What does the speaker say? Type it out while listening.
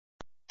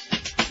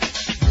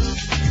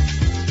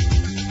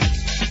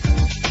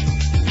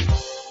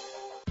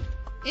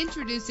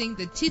Introducing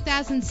the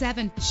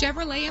 2007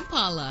 Chevrolet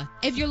Impala.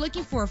 If you're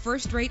looking for a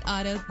first-rate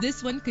auto,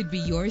 this one could be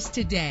yours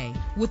today.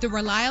 With a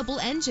reliable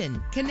engine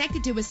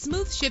connected to a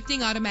smooth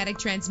shifting automatic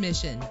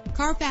transmission,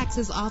 Carfax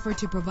is offered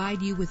to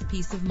provide you with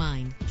peace of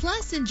mind.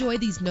 Plus, enjoy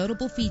these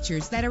notable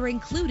features that are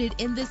included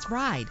in this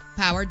ride: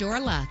 power door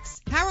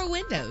locks, power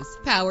windows,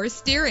 power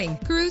steering,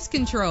 cruise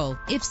control.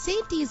 If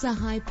safety is a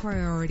high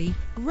priority,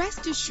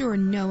 rest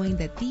assured knowing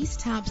that these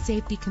top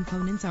safety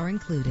components are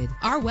included.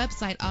 Our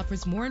website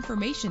offers more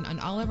information on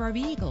all of our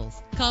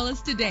vehicles. Call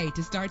us today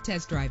to start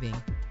test driving.